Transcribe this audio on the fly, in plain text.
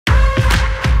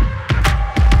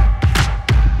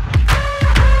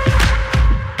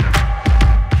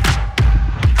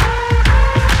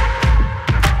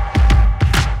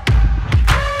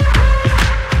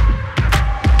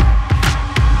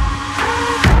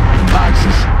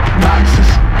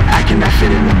fit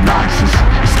in the boxes.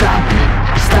 Stop it,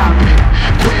 stop it.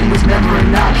 Quitting was never an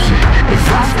option.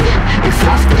 Exhausted,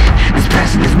 exhausted. This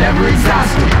passion is never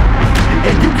exhausted.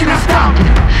 And you cannot stop it.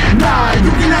 Nah,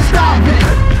 you cannot stop it.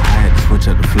 I had to switch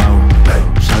up the flow,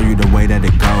 show you the way that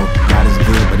it go. God is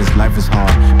good, but this life is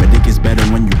hard. But it gets better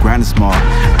when you grind it small.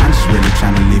 I'm just really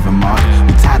trying to leave a mark.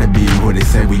 We tired of being who they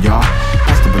say we are.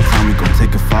 That's the baton, we gon'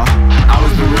 take it far.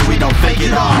 Always been real, we don't fake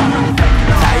it all.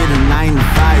 Tired of 9 to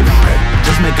 5,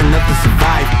 just make enough to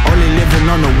survive. Only living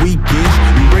on the weekends.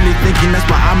 You really thinking that's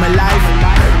why I'm alive?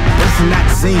 Busting out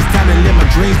the scenes, time to live my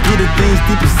dreams. Do the things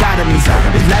deep inside of me.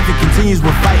 This life, it continues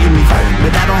with fighting me,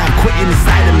 but I don't have quitting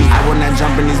inside of me. I will not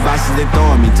jump in these boxes they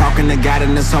throwing me. Talking to God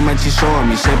and there's so much he's showing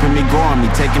me. Shaping me, growing me,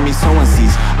 taking me sowing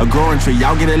seeds. A growing tree,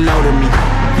 y'all get a load of me.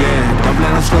 Yeah, don't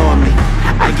let them slow on me.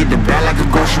 I get the bag like a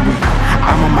grocery.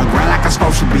 I'm on my grind like I'm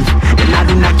supposed to be, and I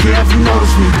do not care if you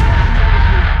notice me.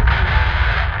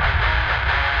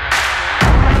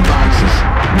 Boxes,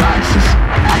 boxes.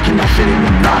 I cannot fit in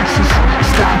the boxes.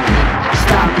 Stop it,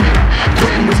 stop it.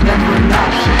 Quitting was never an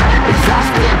option.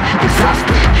 Exhausted,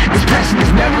 exhausted. This passion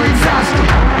is never exhausted.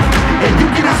 And you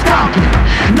cannot stop it.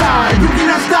 Nah, you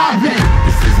cannot stop it.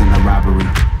 This isn't a robbery.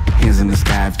 Hands in the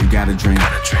sky if you got a dream.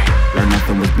 Learn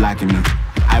nothing was blocking me.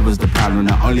 I was the problem,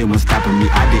 the only one stopping me.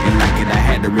 I didn't like it, I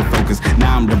had to refocus.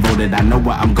 Now I'm devoted, I know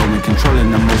where I'm going. Controlling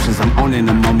emotions, I'm owning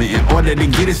the moment. In order to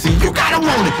get it, see, you gotta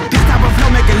want it. This type of flow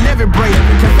make a living break.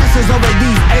 Confessions over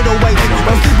these 808s.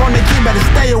 Don't sleep on the key, better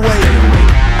stay away.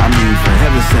 I mean, for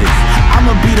heaven's sake,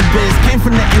 I'ma be the best. Came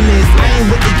from the endless, I ain't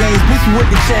with the games, bitch with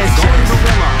the chest.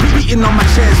 Beating on my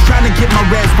chest, trying to get my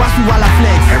rest. Watch me while I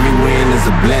flex. Every win is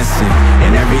a blessing,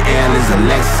 and every L is a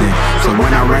lesson. So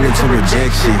when I run into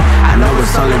rejection, I know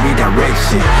it's only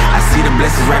redirection. I see the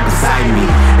blessings right beside me.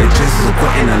 The chances of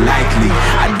quitting are likely.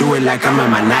 I do it like I'm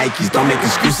in my Nikes. Don't make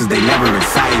excuses, they never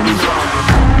excite me.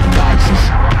 Boxes,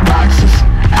 boxes.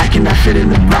 I cannot fit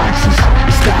in the boxes.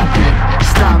 Stop it,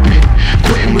 stop it.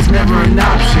 Quitting was never an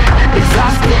option.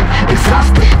 Exhausted,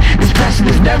 exhausted. This passion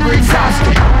is never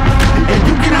exhausted.